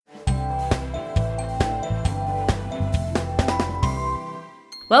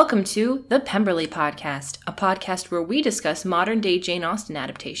Welcome to the Pemberley Podcast, a podcast where we discuss modern-day Jane Austen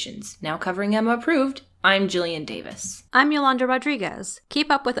adaptations. Now covering Emma Approved, I'm Jillian Davis. I'm Yolanda Rodriguez. Keep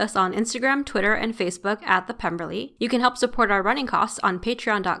up with us on Instagram, Twitter, and Facebook at The Pemberley. You can help support our running costs on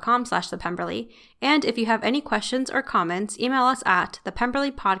patreon.com/thepemberley. And if you have any questions or comments, email us at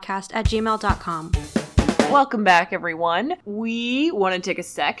thepemberleypodcast@gmail.com. Welcome back, everyone. We want to take a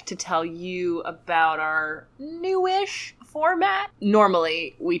sec to tell you about our newish format.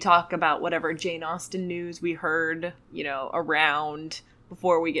 Normally, we talk about whatever Jane Austen news we heard, around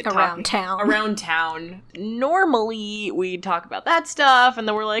before we get around town. Normally, we talk about that stuff, and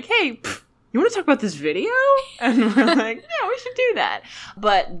then we're like, hey, you want to talk about this video? And we're like, yeah, we should do that.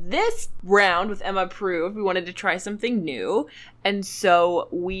 But this round with Emma Approved, we wanted to try something new. And so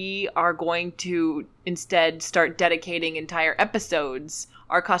we are going to instead start dedicating entire episodes,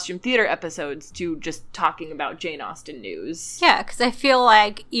 our costume theater episodes, to just talking about Jane Austen news. Yeah, because I feel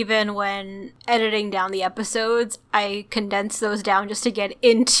like even when editing down the episodes, I condense those down just to get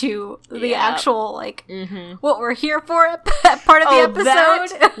into the actual, what we're here for at part of the episode.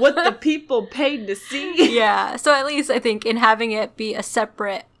 What the people paid to see. Yeah, so at least I think in having it be a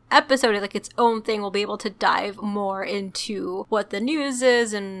separate episode, like its own thing, we'll be able to dive more into what the news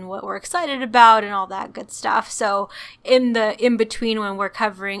is and what we're excited about and all that good stuff. So in between when we're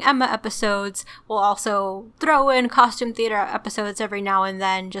covering Emma episodes, we'll also throw in costume theater episodes every now and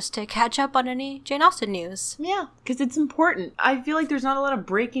then just to catch up on any Jane Austen news. Yeah, because it's important. I feel like there's not a lot of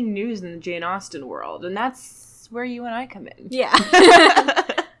breaking news in the Jane Austen world, and that's where you and I come in. Yeah.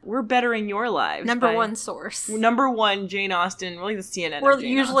 We're bettering your lives. Number one source. Number one, Jane Austen, really the CNN We're of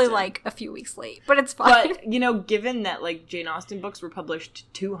Jane usually Austen. a few weeks late, but it's fine. But, given that Jane Austen books were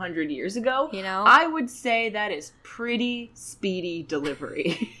published 200 years ago, I would say that is pretty speedy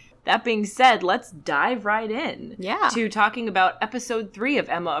delivery. That being said, let's dive right in to talking about episode 3 of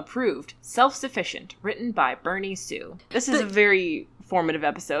Emma Approved, Self-Sufficient, written by Bernie Sue. This is a very formative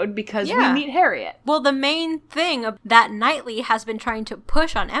episode because we meet Harriet. Well, the main thing that Knightley has been trying to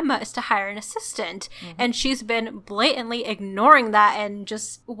push on Emma is to hire an assistant, and she's been blatantly ignoring that, and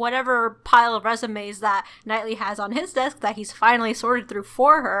just whatever pile of resumes that Knightley has on his desk that he's finally sorted through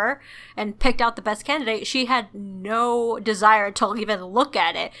for her and picked out the best candidate, she had no desire to even look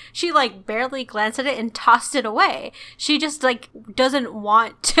at it. She barely glanced at it and tossed it away. She just doesn't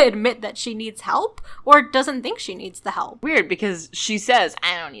want to admit that she needs help or doesn't think she needs the help. Weird, because she says,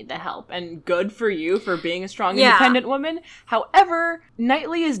 I don't need the help, and good for you for being a strong, independent woman. However,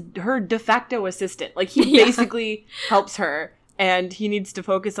 Knightley is her de facto assistant. He basically helps her, and he needs to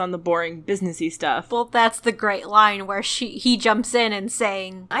focus on the boring businessy stuff. Well, that's the great line where he jumps in and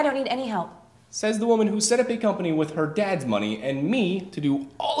saying, I don't need any help. Says the woman who set up a company with her dad's money and me to do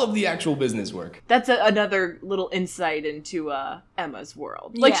all of the actual business work. That's another little insight into Emma's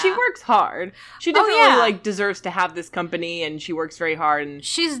world. She works hard. She definitely deserves to have this company, and she works very hard. And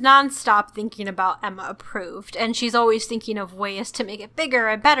she's nonstop thinking about Emma Approved, and she's always thinking of ways to make it bigger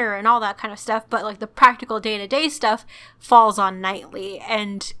and better and all that kind of stuff. But the practical day-to-day stuff falls on Knightley,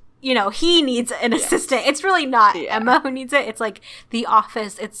 and he needs an assistant. It's really not Emma who needs it. It's the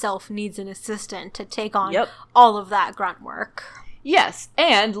office itself needs an assistant to take on all of that grunt work. Yes,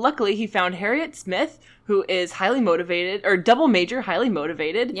 and luckily he found Harriet Smith, who is highly motivated, or double major, highly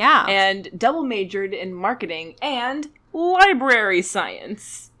motivated. Yeah. And double majored in marketing and library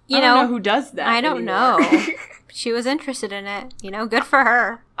science. I don't know who does that I don't know. She was interested in it. Good for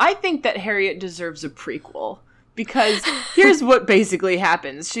her. I think that Harriet deserves a prequel. Because here's what basically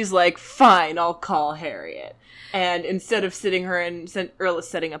happens. She's like, fine, I'll call Harriet. And instead of setting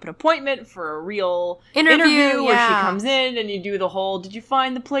up an appointment for a real interview where she comes in and you do the whole, did you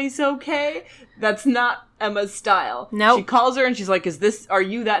find the place okay? That's not Emma's style. Nope. She calls her and she's like, are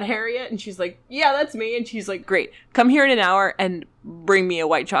you that Harriet? And she's like, yeah, that's me. And she's like, great, come here in an hour and bring me a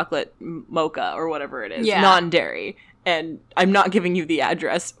white chocolate mocha or whatever it is, non-dairy. And I'm not giving you the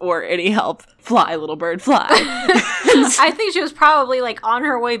address or any help. Fly, little bird, fly. I think she was probably on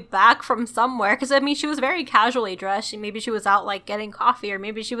her way back from somewhere, because she was very casually dressed. Maybe she was out getting coffee, or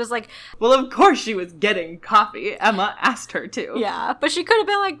maybe she was well, of course she was getting coffee. Emma asked her to. Yeah, but she could have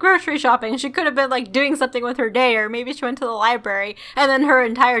been grocery shopping. She could have been doing something with her day, or maybe she went to the library, and then her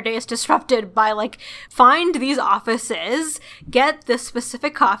entire day is disrupted by find these offices, get the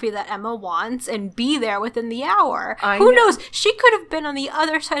specific coffee that Emma wants, and be there within the hour. Who knows? She could have been on the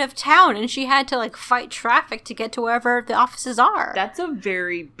other side of town, and she had to fight traffic to get to wherever the offices are. That's a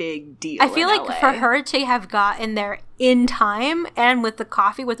very big deal. I feel for her to have gotten there in time and with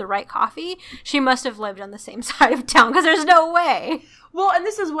the right coffee, she must have lived on the same side of town, because there's no way. Well, and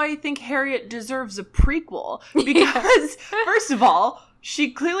this is why I think Harriet deserves a prequel, because first of all,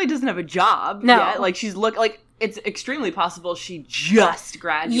 she clearly doesn't have a job No. yet. Like, it's extremely possible she just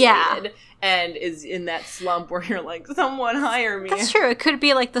graduated and is in that slump where you're like, someone hire me. That's true. It could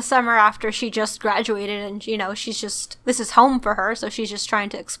be like the summer after she just graduated and, this is home for her, so she's just trying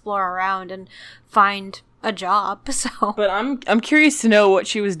to explore around and find a job, so. But I'm curious to know what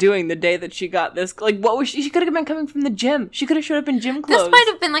she was doing the day that she got this. Like, what was she could have been coming from the gym. She could have showed up in gym clothes. This might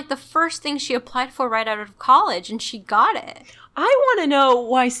have been like the first thing she applied for right out of college, and she got it. I want to know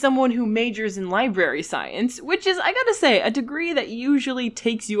why someone who majors in library science, which is, I gotta say, a degree that usually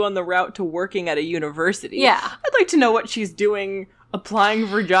takes you on the route to working at a university. Yeah. I'd like to know what she's doing applying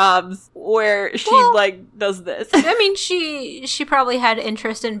for jobs where she, does this. I mean, she probably had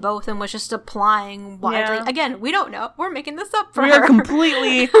interest in both and was just applying widely. Yeah. Again, we don't know. We're making this up for We her. are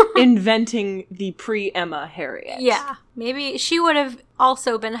completely inventing the pre-Emma Harriet. Yeah. Maybe she would have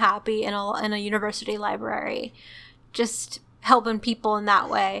also been happy in a university library. Just helping people in that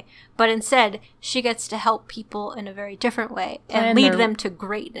way, but instead she gets to help people in a very different way and lead them to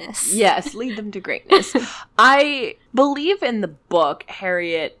greatness. Yes, lead them to greatness. I believe in the book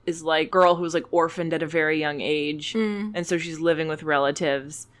Harriet is like a girl who was like orphaned at a very young age, and so she's living with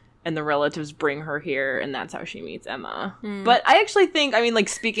relatives, and the relatives bring her here, and that's how she meets Emma. But I actually think, I mean, like,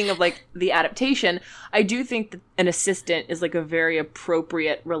 speaking of like the adaptation, I do think that an assistant is like a very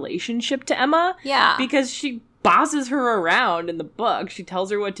appropriate relationship to Emma. Yeah, because she bosses her around in the book. She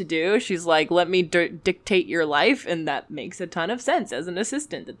tells her what to do. She's like, let me dictate your life. And that makes a ton of sense as an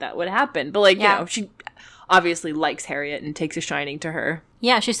assistant that would happen. But like, she obviously likes Harriet and takes a shining to her.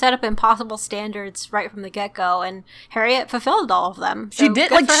 Yeah, she set up impossible standards right from the get-go, and Harriet fulfilled all of them. So she did.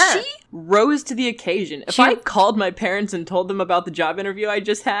 good Like, for her. she rose to the occasion. If I called my parents and told them about the job interview I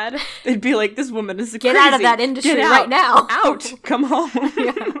just had, they'd be like, this woman is crazy. Get out of that industry right now. Out. Come home.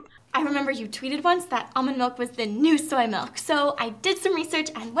 I remember you tweeted once that almond milk was the new soy milk, so I did some research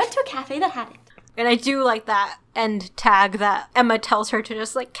and went to a cafe that had it. And I do like that end tag that Emma tells her to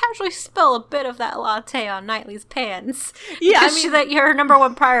just like casually spill a bit of that latte on Knightley's pants. Yeah, because I mean, that your number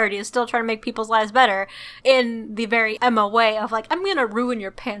one priority is still trying to make people's lives better in the very Emma way of like, I'm gonna ruin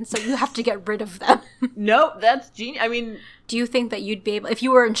your pants, so you have to get rid of them. Nope, that's genius. I mean, do you think that you'd be able, if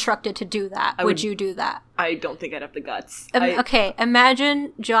you were instructed to do that, would you do that? I don't think I'd have the guts. Okay,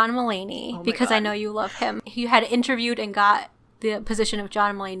 imagine John Mulaney, because God. I know you love him. He had interviewed and got the position of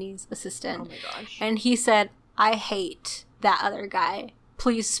John Mulaney's assistant. Oh my gosh. And he said, I hate that other guy.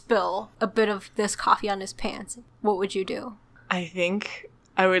 Please spill a bit of this coffee on his pants. What would you do? I think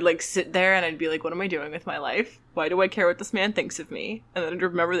I would like sit there and I'd be like, what am I doing with my life? Why do I care what this man thinks of me? And then I'd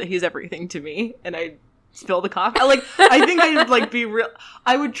remember that he's everything to me, and I'd spill the coffee. I think I'd like be real.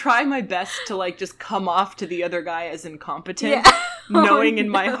 I would try my best to like just come off to the other guy as incompetent, knowing in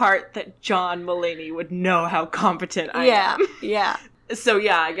my heart that John Mulaney would know how competent I am. Yeah. So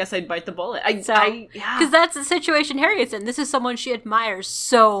yeah, I guess I'd bite the bullet. Because that's the situation Harriet's in. This is someone she admires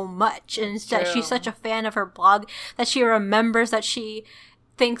so much, and that she's such a fan of her blog that she remembers that she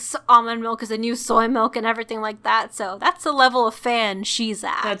thinks almond milk is the new soy milk and everything like that. So that's the level of fan she's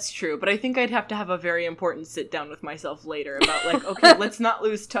at. That's true, but I think I'd have to have a very important sit down with myself later about like, okay, let's not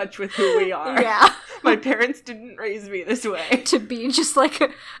lose touch with who we are. Yeah. My parents didn't raise me this way. To be just like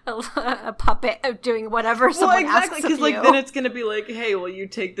a puppet of doing whatever someone asks of you. Because like then it's gonna be like, hey, will you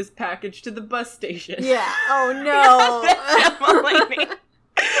take this package to the bus station? Yeah. Oh no.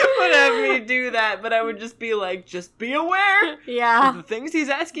 Would have me do that, but I would just be like, just be aware of the things he's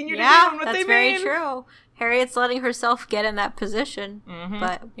asking you to do and what they mean. That's very true. Harriet's letting herself get in that position,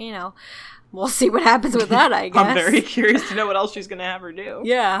 but, you know, we'll see what happens with that, I guess. I'm very curious to know what else she's going to have her do.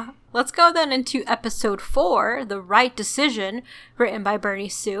 Yeah. Let's go then into episode 4, The Right Decision, written by Bernie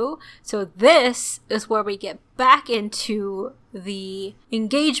Sue. So this is where we get back into the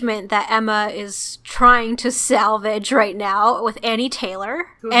engagement that Emma is trying to salvage right now with Annie Taylor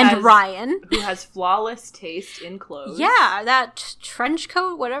Ryan. Who has flawless taste in clothes. Yeah, that trench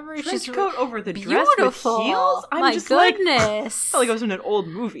coat, whatever. Trench coat over the beautiful. Dress with heels? My goodness. I felt like I was in an old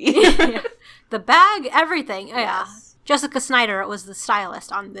movie. The bag, everything. Yes. Yeah. Jessica Snyder was the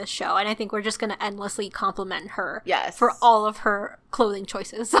stylist on this show, and I think we're just going to endlessly compliment her for all of her clothing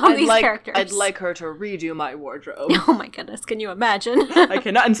choices on these characters. I'd like her to redo my wardrobe. Oh my goodness, can you imagine? I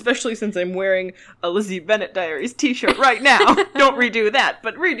cannot, and especially since I'm wearing a Lizzie Bennett Diaries t-shirt right now. Don't redo that,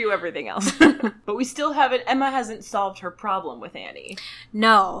 but redo everything else. But we still haven't, Emma hasn't solved her problem with Annie.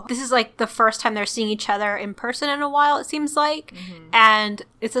 No. This is like the first time they're seeing each other in person in a while, it seems like. And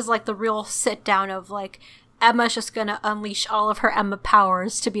this is like the real sit down of like, Emma's just gonna unleash all of her Emma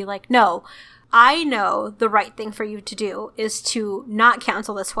powers to be like, no, I know the right thing for you to do is to not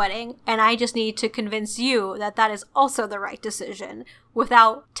cancel this wedding, and I just need to convince you that that is also the right decision.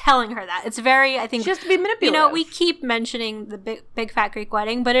 without telling her that. It's very, I think, She has to be manipulative. You know, we keep mentioning the big fat Greek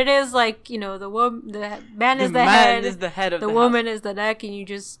wedding, but it is like, you know, the man is the head, is the head of the woman house. is the neck, and you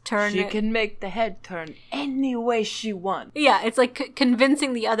just turn She it. can make the head turn any way she wants. Yeah, it's like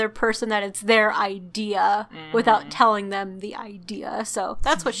convincing the other person that it's their idea without telling them the idea. So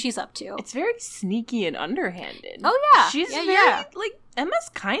that's what she's up to. It's very sneaky and underhanded. Oh, yeah. She's Yeah, very, yeah. like, Emma's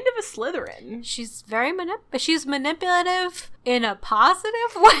kind of a Slytherin. She's very she's manipulative in a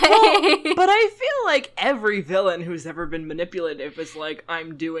positive way. But I feel like every villain who's ever been manipulative is like,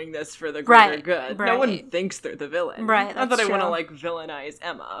 I'm doing this for the greater Right, good. right. No one thinks they're the villain. Right, Not that that's I want to, true. like, villainize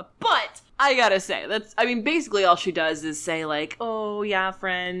Emma. But I gotta say, basically all she does is say, like, oh, yeah,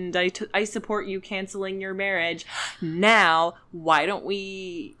 friend, I support you canceling your marriage. Now, why don't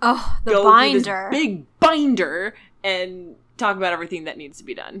we Oh, the go binder. through this big binder and talk about everything that needs to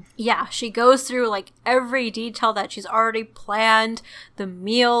be done. Yeah, she goes through like every detail that she's already planned, the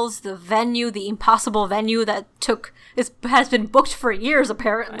meals, the venue, the impossible venue that has been booked for years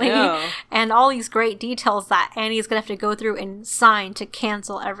apparently, I know. and all these great details that Annie's gonna have to go through and sign to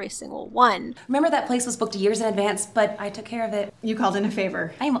cancel every single one. Remember that place was booked years in advance, but I took care of it. You called in a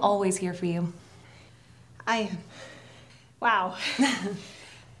favor. I am always here for you. Wow.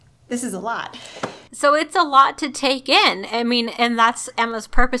 This is a lot. So it's a lot to take in. I mean, and that's Emma's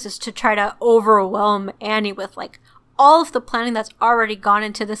purpose, is to try to overwhelm Annie with like all of the planning that's already gone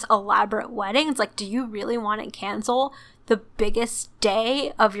into this elaborate wedding. It's like, do you really want to cancel the biggest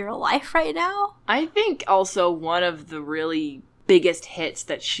day of your life right now? I think also one of the really biggest hits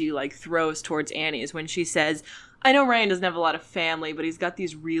that she like throws towards Annie is when she says, I know Ryan doesn't have a lot of family, but he's got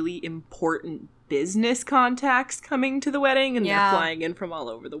these really important business contacts coming to the wedding, and Yeah. they're flying in from all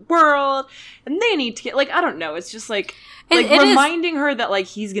over the world, and they need to get, like, I don't know, it's just like It is. reminding her that like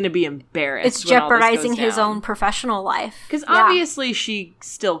he's gonna be embarrassed. It's when all this jeopardizing goes his down. own professional life. Because Yeah. obviously she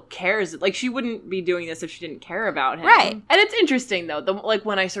still cares. Like, she wouldn't be doing this if she didn't care about him. Right. And it's interesting, though, like,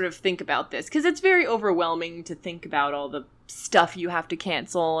 when I sort of think about this, because it's very overwhelming to think about all the stuff you have to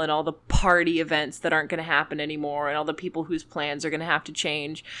cancel and all the party events that aren't going to happen anymore and all the people whose plans are going to have to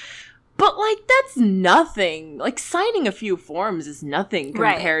change. But, like, that's nothing. Like, signing a few forms is nothing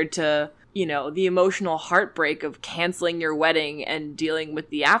Right. compared to, you know, the emotional heartbreak of canceling your wedding and dealing with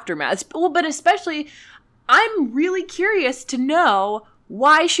the aftermath. Well, but especially, I'm really curious to know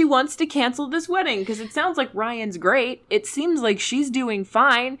why she wants to cancel this wedding, because it sounds like Ryan's great. It seems like she's doing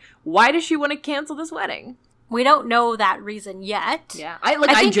fine. Why does she want to cancel this wedding? We don't know that reason yet. Yeah, I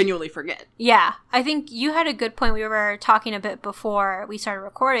think- genuinely forget. Yeah, I think you had a good point. We were talking a bit before we started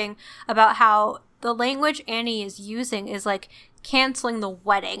recording about how the language Annie is using is like canceling the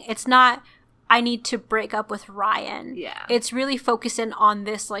wedding. It's not, I need to break up with Ryan. Yeah. It's really focusing on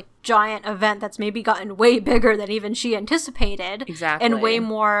this like giant event that's maybe gotten way bigger than even she anticipated. Exactly. And way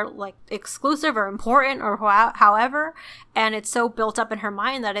more like exclusive or important or however. And it's so built up in her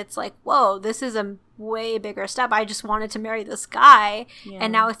mind that it's like, whoa, this is a way bigger step. I just wanted to marry this guy.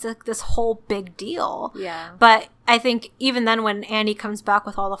 And now it's like this whole big deal. Yeah. But I think even then when Annie comes back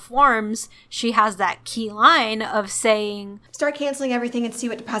with all the forms, she has that key line of saying, Start canceling everything and see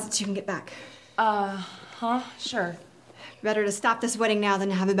what deposits you can get back. Sure. Better to stop this wedding now than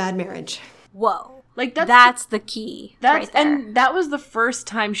have a bad marriage. whoa. Like, That's the key. That's right there. and that was the first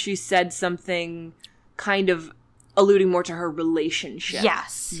time she said something kind of alluding more to her relationship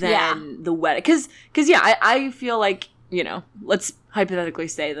Yes, than the wedding. Because I feel like, you know, let's hypothetically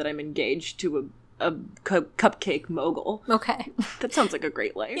say that I'm engaged to a cupcake mogul. Okay. That sounds like a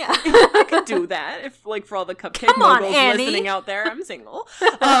great life. Yeah. I could do that if, like, for all the cupcake Come on, moguls Annie. listening out there, I'm single.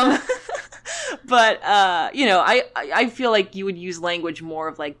 But you know, I feel like you would use language more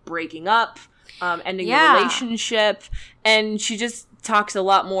of like breaking up, ending Yeah. the relationship, and she just talks a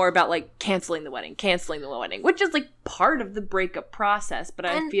lot more about like canceling the wedding, which is like part of the breakup process. But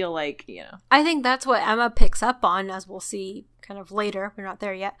I And- feel like, you know, I think that's what Emma picks up on, as we'll see kind of later. We're not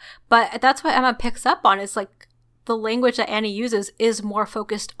there yet. But that's what Emma picks up on, is like the language that Annie uses is more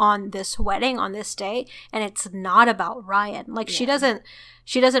focused on this wedding, on this day, and it's not about Ryan. Like she doesn't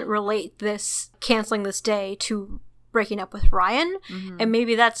relate this canceling this day to breaking up with Ryan. And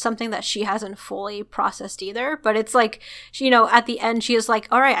maybe that's something that she hasn't fully processed either. But it's like, you know, at the end she is like,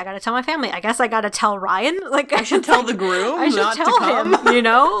 all right, I gotta tell my family. I guess I gotta tell Ryan. Like I should tell the groom I should not tell to come. him, you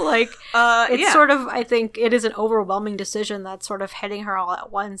know? Like it's yeah. sort of, I think it is an overwhelming decision that's sort of hitting her all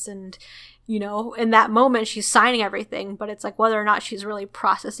at once. And, you know, in that moment she's signing everything, but it's like whether or not she's really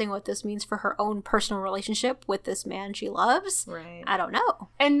processing what this means for her own personal relationship with this man she loves. Right. I don't know.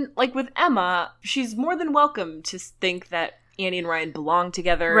 And like with Emma, she's more than welcome to think that Annie and Ryan belong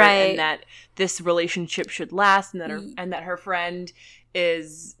together, Right. and that this relationship should last, and that her friend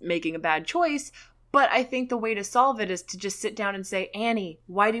is making a bad choice. But I think the way to solve it is to just sit down and say, Annie,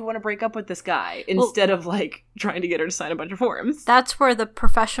 why do you want to break up with this guy? Instead of, like, trying to get her to sign a bunch of forms. That's where the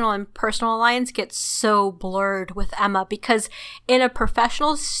professional and personal lines get so blurred with Emma, because in a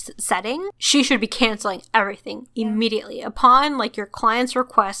professional setting, she should be canceling everything immediately. Upon, like, your client's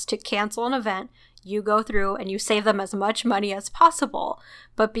request to cancel an event, you go through and you save them as much money as possible.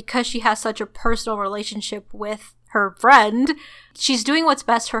 But because she has such a personal relationship with her friend, she's doing what's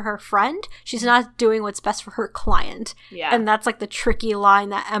best for her friend. She's not doing what's best for her client. Yeah. And that's like the tricky line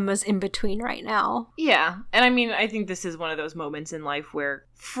that Emma's in between right now. Yeah. And I mean, I think this is one of those moments in life where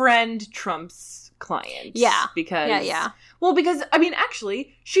friend trumps client. Yeah. Because, Yeah. Well, because, I mean,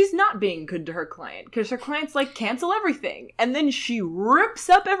 actually, she's not being good to her client because her client's like, cancel everything. And then she rips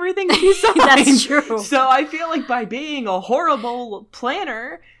up everything she signed. That's true. So I feel like by being a horrible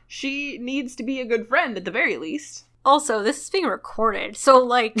planner, she needs to be a good friend at the very least. Also, this is being recorded, so,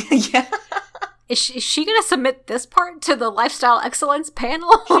 like, Yeah. is she gonna submit this part to the Lifestyle Excellence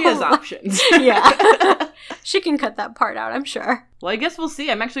panel? She has options. Yeah. She can cut that part out, I'm sure. Well, I guess we'll see.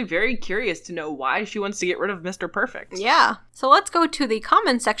 I'm actually very curious to know why she wants to get rid of Mr. Perfect. Yeah. So let's go to the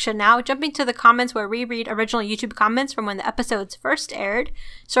comments section now, jumping to the comments where we read original YouTube comments from when the episodes first aired,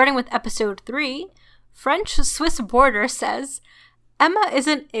 starting with episode 3. French Swiss Border says, Emma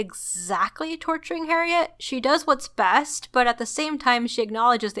isn't exactly torturing Harriet. She does what's best, but at the same time, she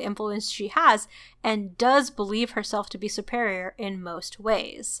acknowledges the influence she has and does believe herself to be superior in most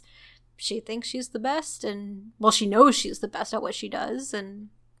ways. She thinks she's the best, and, well, she knows she's the best at what she does and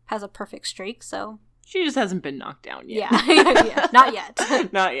has a perfect streak, so. She just hasn't been knocked down yet. Yeah, not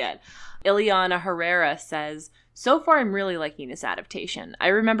yet. Not yet. Ileana Herrera says, so far I'm really liking this adaptation. I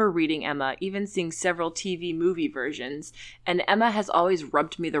remember reading Emma, even seeing several TV movie versions, and Emma has always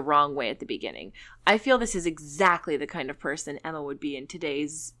rubbed me the wrong way at the beginning. I feel this is exactly the kind of person Emma would be in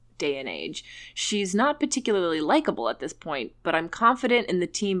today's day and age. She's not particularly likable at this point, but I'm confident in the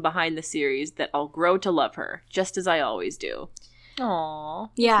team behind the series that I'll grow to love her, just as I always do. Aww.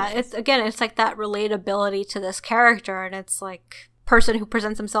 Yeah, it's like that relatability to this character, and it's like person who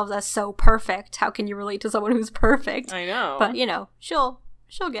presents themselves as so perfect. How can you relate to someone who's perfect? I know. But, you know, she'll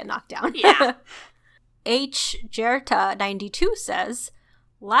get knocked down. Yeah. H. Jerta 92 says,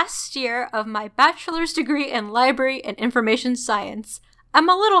 last year of my bachelor's degree in library and information science. I'm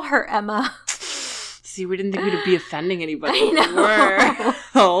a little hurt, Emma. See, we didn't think we'd be offending anybody. I know. We were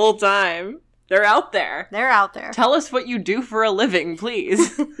the whole time. They're out there. They're out there. Tell us what you do for a living,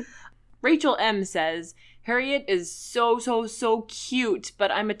 please. Rachel M. says, Harriet is so cute,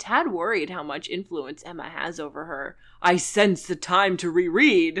 but I'm a tad worried how much influence Emma has over her. I sense the time to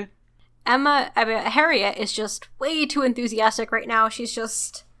reread. Harriet is just way too enthusiastic right now. She's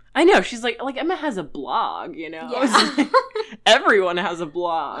just... I know, she's like Emma has a blog, you know? Yeah. It's like, everyone has a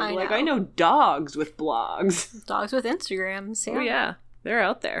blog. I know dogs with blogs. Dogs with Instagrams. Yeah. Oh yeah, they're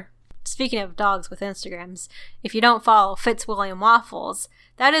out there. Speaking of dogs with Instagrams, if you don't follow Fitzwilliam Waffles,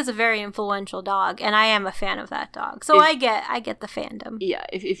 that is a very influential dog, and I am a fan of that dog. So I get the fandom. Yeah,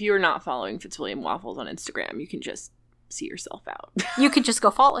 if you're not following Fitzwilliam Waffles on Instagram, you can just see yourself out. You could just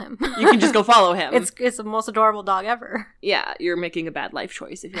go follow him. You can just go follow him. It's the most adorable dog ever. Yeah, you're making a bad life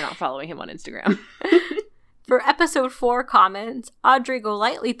choice if you're not following him on Instagram. For episode 4 comments, Audrey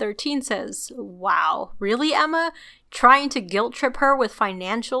Golightly 13 says, wow, really, Emma? Trying to guilt trip her with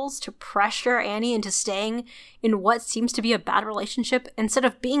financials to pressure Annie into staying in what seems to be a bad relationship instead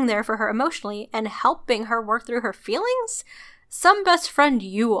of being there for her emotionally and helping her work through her feelings? Some best friend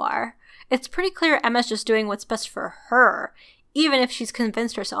you are. It's pretty clear Emma's just doing what's best for her, even if she's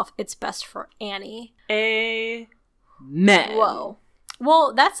convinced herself it's best for Annie. Amen. Whoa.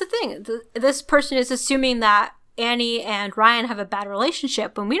 Well, that's the thing. This person is assuming that Annie and Ryan have a bad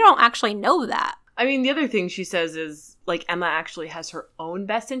relationship, when we don't actually know that. I mean, the other thing she says is, like, Emma actually has her own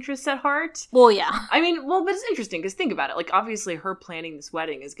best interests at heart. Well, yeah. I mean, well, but it's interesting, because think about it. Like, obviously, her planning this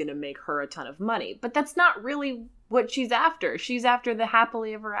wedding is going to make her a ton of money, but that's not really what she's after. She's after the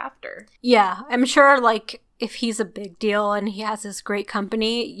happily ever after. Yeah, I'm sure, like, if he's a big deal and he has this great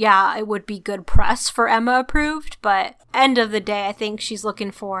company, yeah, it would be good press for Emma approved, but end of the day, I think she's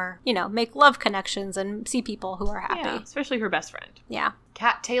looking for, you know, make love connections and see people who are happy. Yeah, especially her best friend. Yeah.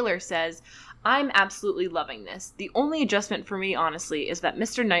 Kat Taylor says, I'm absolutely loving this. The only adjustment for me, honestly, is that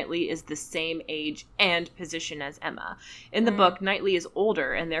Mr. Knightley is the same age and position as Emma. In the book, Knightley is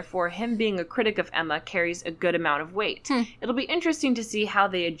older, and therefore him being a critic of Emma carries a good amount of weight. It'll be interesting to see how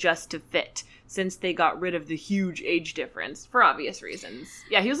they adjust to fit, since they got rid of the huge age difference, for obvious reasons.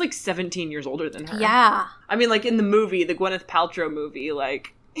 Yeah, he was like 17 years older than her. Yeah. I mean, like in the movie, the Gwyneth Paltrow movie,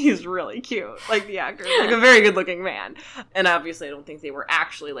 like, He's really cute. Like, the actor. Like, a very good-looking man. And obviously, I don't think they were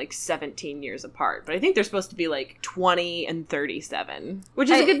actually, like, 17 years apart. But I think they're supposed to be, like, 20 and 37. Which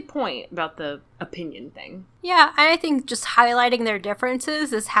is a good point about the opinion thing. Yeah, and I think just highlighting their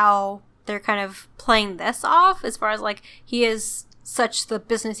differences is how they're kind of playing this off. As far as, like, he is such the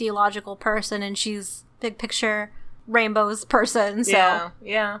businessy, logical person, and she's big picture rainbows person. So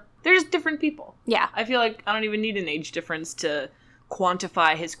Yeah. They're just different people. Yeah. I feel like I don't even need an age difference to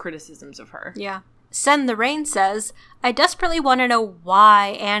quantify his criticisms of her. Yeah. Send the Rain says, I desperately want to know why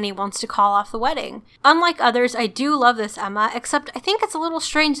Annie wants to call off the wedding. Unlike others, I do love this Emma, except I think it's a little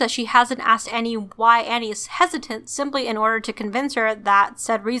strange that she hasn't asked Annie why Annie is hesitant simply in order to convince her that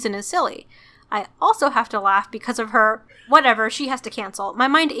said reason is silly. I also have to laugh because of her whatever she has to cancel. My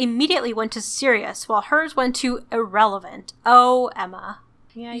mind immediately went to serious, while hers went to irrelevant. Oh, Emma.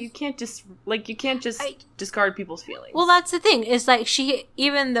 Yeah, you can't just discard people's feelings. Well, that's the thing, is like she,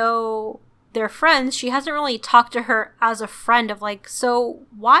 even though they're friends, she hasn't really talked to her as a friend of like, so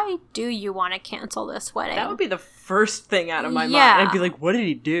why do you want to cancel this wedding? That would be the first thing out of my mind. I'd be like, what did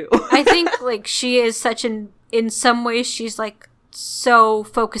he do? I think like she is such in some ways she's like so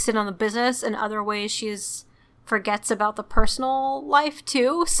focused in on the business, and other ways she's forgets about the personal life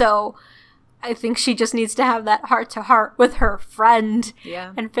too. So I think she just needs to have that heart-to-heart with her friend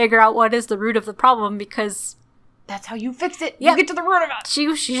and figure out what is the root of the problem, because that's how you fix it. You get to the root of it.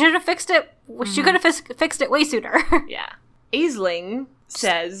 She should have fixed it. She could have fixed it way sooner. Yeah. Aisling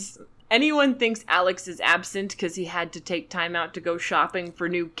says, anyone thinks Alex is absent because he had to take time out to go shopping for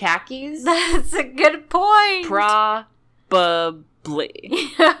new khakis? That's a good point. Probably.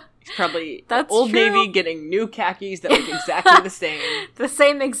 He's probably Old true. Navy getting new khakis that look exactly the same. The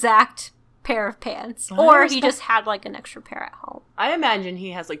same exact pair of pants. Or he just had like an extra pair at home. I imagine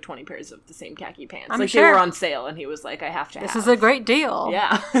he has like 20 pairs of the same khaki pants. I'm like sure. They were on sale and he was like, I have to This is a great deal.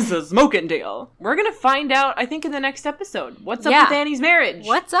 Yeah, it's a smoking deal. We're going to find out, I think, in the next episode. What's up with Annie's marriage?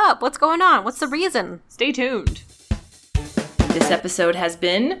 What's up? What's going on? What's the reason? Stay tuned. This episode has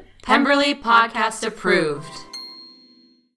been Pemberley Podcast approved.